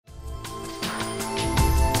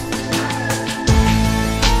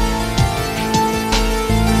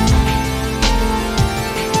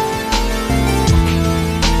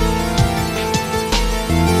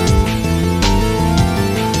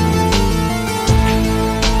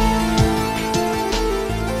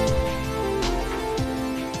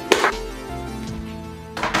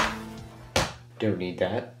need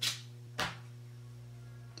that.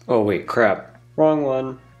 Oh wait, crap. Wrong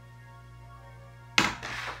one.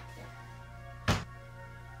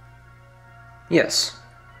 Yes.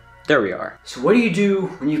 There we are. So what do you do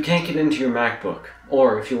when you can't get into your MacBook?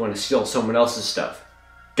 Or if you want to steal someone else's stuff?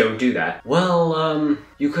 Don't do that. Well,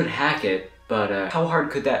 you could hack it, but how hard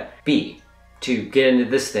could that be? To get into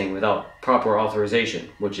this thing without proper authorization,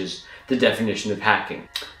 which is the definition of hacking.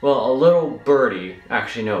 Well, a little birdie,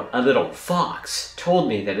 actually no, a little fox, told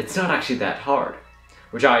me that it's not actually that hard,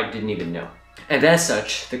 which I didn't even know. And as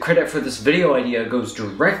such, the credit for this video idea goes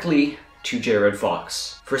directly to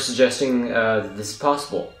jredfox for suggesting that this is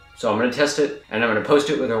possible. So I'm going to test it, and I'm going to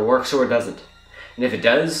post it whether it works or it doesn't. And if it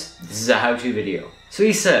does, this is a how-to video. So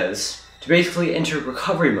he says to basically enter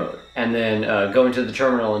recovery mode, and then go into the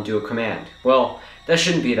terminal and do a command. Well, that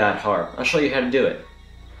shouldn't be that hard. I'll show you how to do it.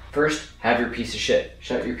 First, have your piece of shit.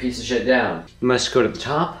 Shut your piece of shit down. You must go to the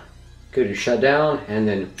top, go to shut down, and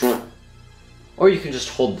then... Or you can just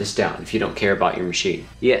hold this down if you don't care about your machine.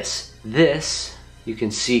 Yes, this, you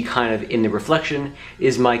can see kind of in the reflection,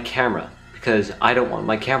 is my camera. Because I don't want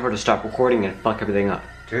my camera to stop recording and fuck everything up.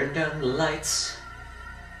 Turn down the lights.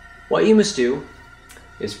 What you must do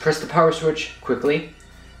is press the power switch quickly,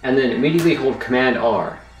 and then immediately hold Command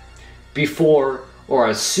R before or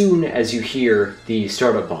as soon as you hear the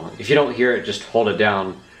startup button. If you don't hear it, just hold it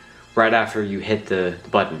down right after you hit the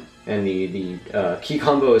button. And the key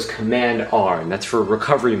combo is Command R, and that's for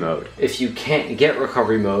recovery mode. If you can't get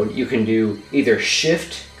recovery mode, you can do either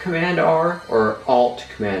Shift Command R or Alt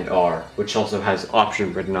Command R, which also has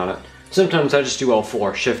Option written on it. Sometimes I just do all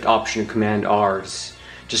four, Shift, Option, Command R's,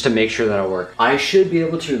 just to make sure that'll work. I should be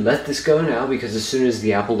able to let this go now because as soon as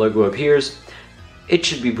the Apple logo appears, it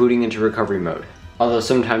should be booting into recovery mode. Although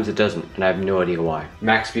sometimes it doesn't, and I have no idea why.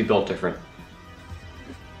 Macs be built different.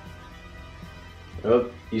 Oh,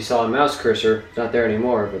 you saw a mouse cursor. It's not there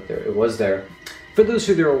anymore, but it was there. For those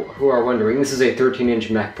who are wondering, this is a 13-inch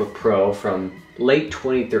MacBook Pro from late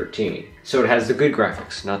 2013. So it has the good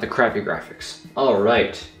graphics, not the crappy graphics.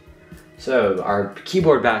 Alright. So our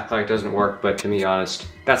keyboard backlight doesn't work, but to be honest,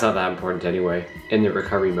 that's not that important anyway, in the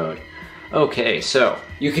recovery mode. Okay, so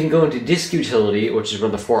you can go into Disk Utility, which is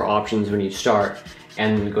one of the four options when you start,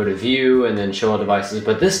 and go to View and then Show All Devices,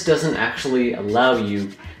 but this doesn't actually allow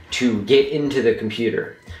you to get into the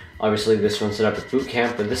computer. Obviously this one's set up with Boot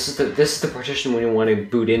Camp, but this is the partition we want to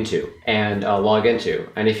boot into and log into.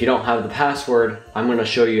 And if you don't have the password, I'm going to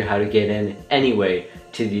show you how to get in anyway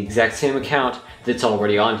to the exact same account that's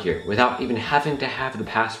already on here without even having to have the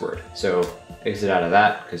password. So exit out of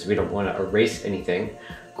that because we don't want to erase anything.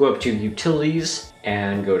 Go up to Utilities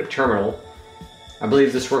and go to Terminal. I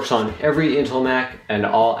believe this works on every Intel Mac and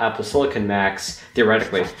all Apple Silicon Macs,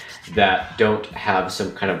 theoretically, that don't have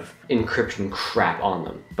some kind of encryption crap on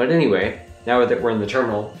them. But anyway, now that we're in the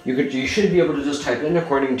terminal, you should be able to just type in,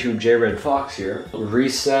 according to jredfox here,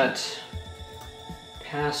 reset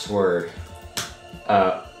password.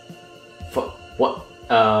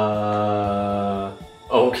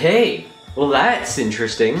 Okay. Well, that's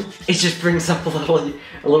interesting. It just brings up a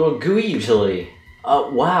little GUI utility.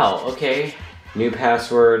 Wow, okay. New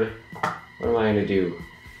password. What am I gonna do?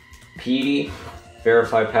 PD,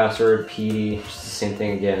 verify password, PD, just the same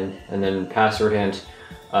thing again. And then password hint,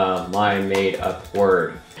 my made up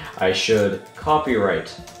word. I should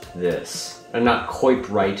copyright this. And not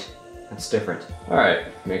copyright, that's different. All right,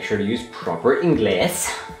 make sure to use proper English.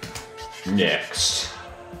 Next.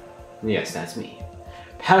 Yes, that's me.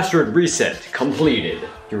 Password reset completed.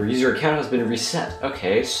 Your user account has been reset.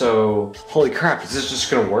 Okay, so holy crap, is this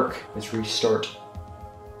just gonna work? Let's restart.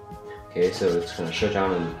 Okay, so it's gonna shut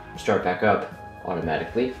down and start back up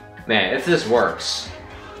automatically. Man, if this works.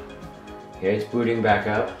 Okay, it's booting back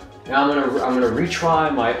up. Now I'm gonna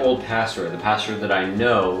retry my old password, the password that I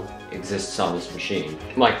know exists on this machine.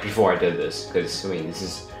 Like before I did this, because I mean this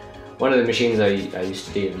is one of the machines I used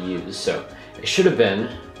to daily use, so it should have been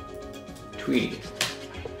Tweety.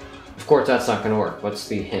 Of course that's not gonna work. What's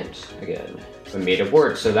the hint again? I made up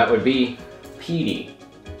word, so that would be PD.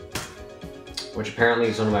 Which apparently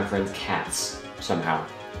is one of my friend's cats, somehow.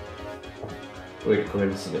 Weird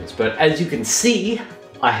coincidence. But as you can see,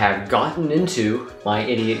 I have gotten into my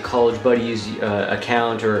idiot college buddy's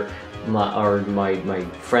account, or my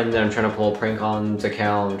friend that I'm trying to pull a prank on's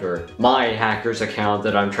account, or my hacker's account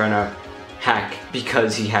that I'm trying to hack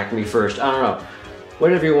because he hacked me first. I don't know.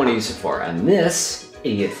 Whatever you want to use it for. And this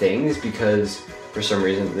idiot thing is because for some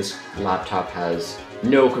reason this laptop has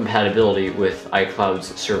no compatibility with iCloud's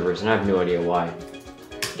servers, and I have no idea why.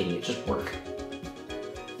 Idiot, just work.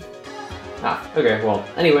 Okay, well,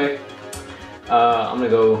 anyway, I'm gonna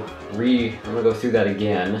go through that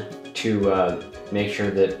again to make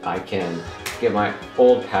sure that I can get my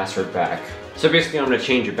old password back. So basically I'm gonna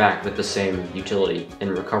change it back with the same utility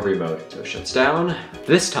in recovery mode. So it shuts down.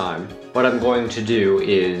 This time, what I'm going to do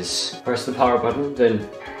is press the power button, then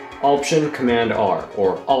Option Command R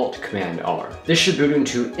or Alt Command R. This should boot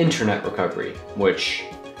into internet recovery, which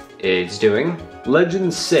it's doing.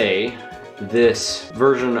 Legends say this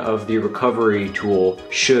version of the recovery tool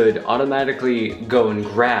should automatically go and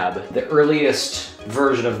grab the earliest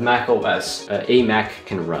version of macOS a Mac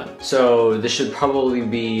can run. So this should probably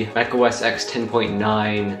be macOS X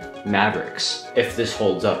 10.9 Mavericks, if this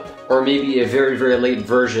holds up. Or maybe a very, very late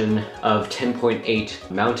version of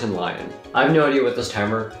 10.8 Mountain Lion. I have no idea what this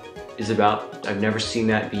timer is about. I've never seen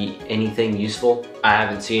that be anything useful. I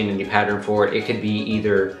haven't seen any pattern for it. It could be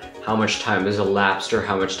either how much time has elapsed or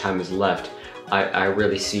how much time is left. I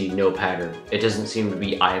really see no pattern. It doesn't seem to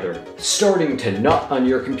be either. Starting to nut on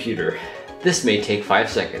your computer. This may take 5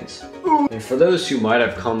 seconds. And for those who might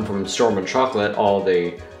have come from Storm and Chocolate, all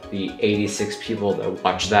the 86 people that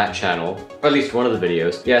watch that channel, or at least one of the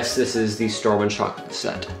videos, yes, this is the Storm and Chocolate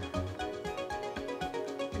set.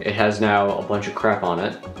 It has now a bunch of crap on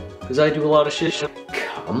it, because I do a lot of shit.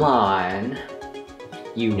 Come on.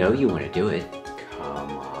 You know you want to do it.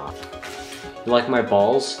 Come on. You like my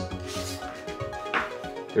balls?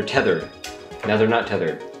 They're tethered. Now they're not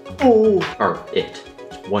tethered. Oh! Or it.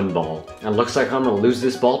 One ball. And it looks like I'm gonna lose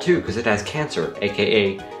this ball too, because it has cancer,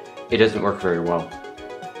 aka it doesn't work very well.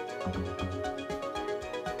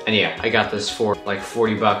 And yeah, I got this for like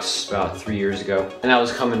 40 bucks about 3 years ago. And that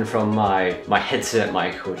was coming from my headset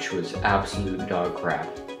mic, which was absolute dog crap.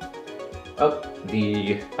 Oh,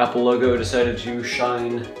 the Apple logo decided to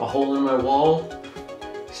shine a hole in my wall.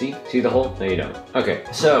 See? See the hole? No, you don't. Okay,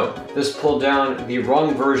 so this pulled down the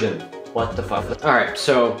wrong version. What the fuck? Alright,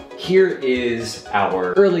 so here is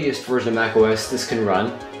our earliest version of macOS this can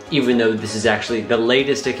run, even though this is actually the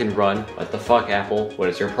latest it can run. What the fuck, Apple? What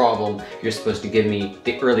is your problem? You're supposed to give me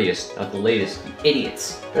the earliest, not the latest, you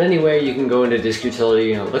idiots. But anyway, you can go into disk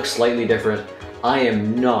utility and it looks slightly different. I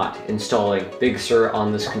am not installing Big Sur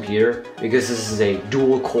on this computer because this is a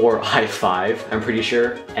dual-core i5, I'm pretty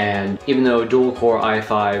sure. And even though a dual-core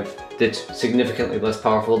i5 that's significantly less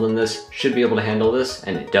powerful than this should be able to handle this,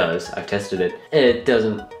 and it does, I've tested it, it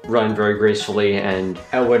doesn't run very gracefully, and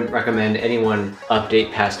I wouldn't recommend anyone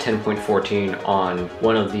update past 10.14 on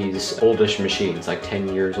one of these oldish machines, like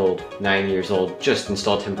 10 years old, 9 years old. Just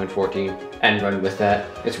install 10.14 and run with that.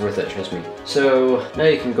 It's worth it, trust me. So now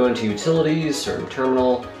you can go into utilities or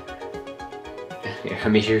terminal. I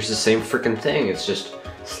mean, here's the same freaking thing, it's just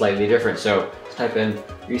slightly different. So let's type in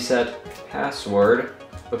reset password.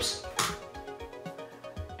 Oops.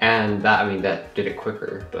 And that, I mean, that did it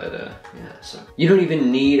quicker, but yeah, so. You don't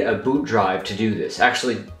even need a boot drive to do this.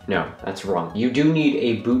 Actually, no, that's wrong. You do need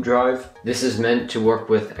a boot drive. This is meant to work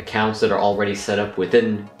with accounts that are already set up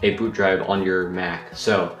within a boot drive on your Mac.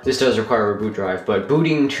 So this does require a boot drive, but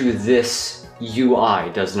booting to this UI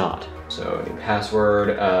does not. So new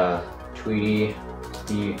password, Tweety,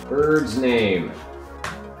 the bird's name.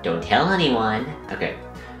 Don't tell anyone. Okay,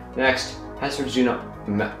 next, passwords do not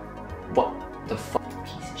what the fuck?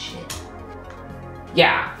 Piece of shit.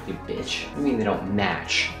 Yeah, you bitch. I mean they don't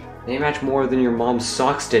match. They match more than your mom's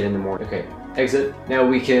socks did in the morning. Okay, exit. Now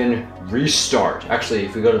we can restart. Actually,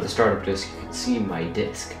 if we go to the startup disk, you can see my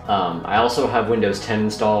disk. I also have Windows 10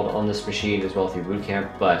 installed on this machine as well through Boot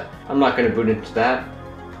Camp, but I'm not gonna boot into that.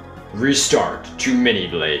 Restart to Mini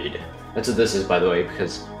Blade. That's what this is, by the way,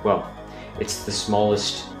 because, well, it's the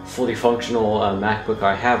smallest fully functional MacBook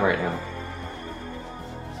I have right now.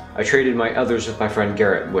 I traded my others with my friend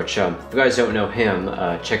Garrett, which, if you guys don't know him,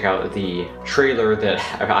 check out the trailer that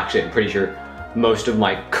I'm pretty sure most of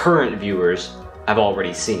my current viewers have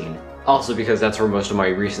already seen. Also because that's where most of my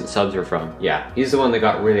recent subs are from. Yeah, he's the one that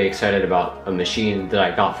got really excited about a machine that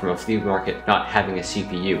I got from a flea market not having a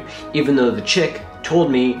CPU, even though the chick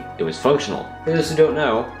told me it was functional. For those who don't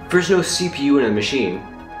know, if there's no CPU in a machine,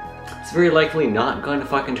 it's very likely not going to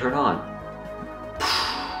fucking turn on.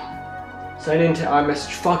 Sign into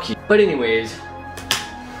iMessage, fuck you. But anyways,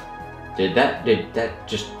 did that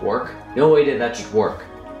just work? No way did that just work.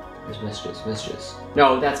 There's messages.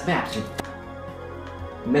 No, that's maps, you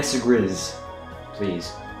messagriz,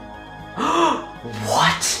 please.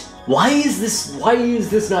 What? Why is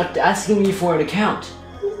this not asking me for an account?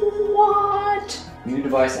 What? New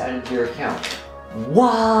device added to your account.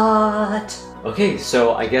 What? Okay,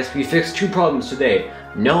 so I guess we fixed 2 problems today.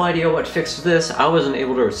 No idea what fixed this. I wasn't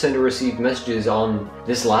able to send or receive messages on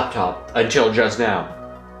this laptop until just now.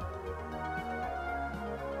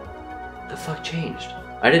 The fuck changed?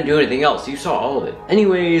 I didn't do anything else. You saw all of it.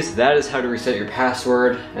 Anyways, that is how to reset your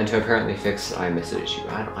password and to apparently fix iMessage issue.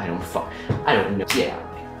 I don't know. Yeah.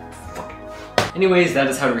 Fuck. Anyways, that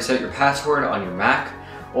is how to reset your password on your Mac,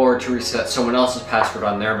 or to reset someone else's password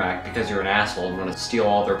on their Mac because you're an asshole and want to steal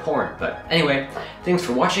all their porn. But anyway, thanks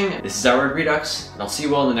for watching. This is Red Redux, and I'll see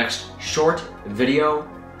you all in the next short video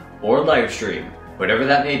or live stream, whatever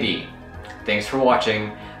that may be. Thanks for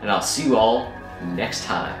watching, and I'll see you all next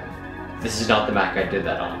time. This is not the Mac I did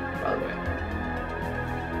that on, by the way.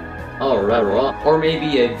 Alright, or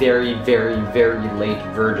maybe a very, very, very late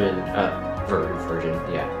version,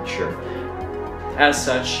 yeah, sure. As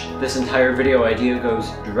such, this entire video idea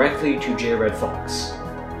goes directly to jredfox.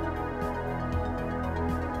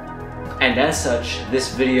 And as such,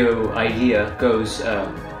 this video idea goes,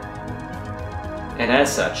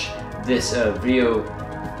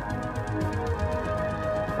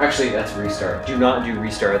 actually, that's restart. Do not do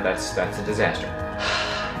restart, that's a disaster.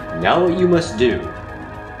 Now what you must do,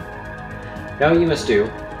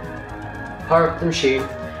 power up the machine,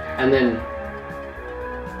 and then,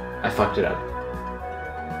 I fucked it up.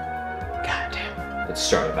 God damn. Let's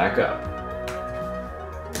start it back up.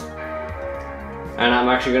 And I'm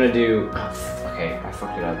actually gonna do, okay, I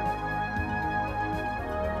fucked it up.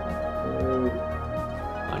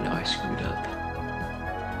 Oh no, I screwed up.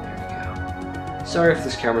 Sorry if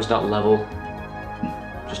this camera's not level.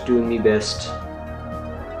 Just doing me best.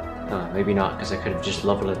 Maybe not, because I could have just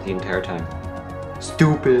leveled it the entire time.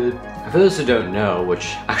 Stupid! For those who don't know,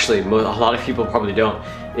 which actually a lot of people probably don't,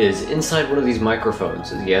 is inside one of these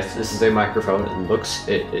microphones. Yes, this is a microphone. It looks,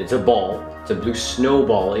 it's a ball. It's a blue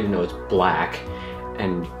snowball, even though it's black.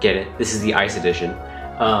 And get it, this is the Ice Edition.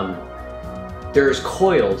 There's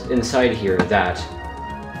coils inside here that,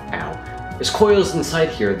 there's coils inside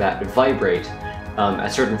here that vibrate at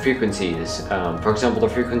certain frequencies. For example, the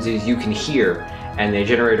frequencies you can hear, and they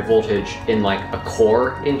generate a voltage in like a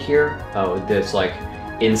core in here that's like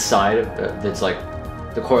inside of that's like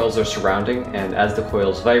the coils are surrounding, and as the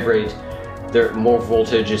coils vibrate, more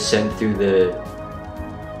voltage is sent through the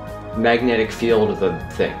magnetic field of the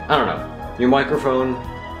thing. I don't know. Your microphone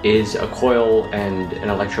is a coil and an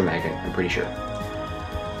electromagnet, I'm pretty sure.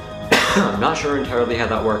 I'm not sure entirely how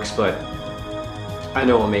that works, but I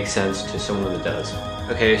know it makes sense to someone that does.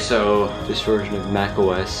 Okay, so this version of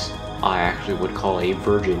macOS I actually would call a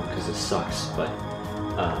virgin because it sucks, but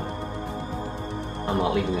I'm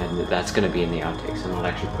not leaving that in. That's going to be in the outtakes. I'm not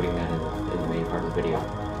actually putting that in the main part of the video. I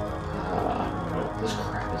don't know what this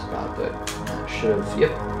crap is about, but I should have.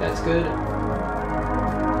 Yep, that's good.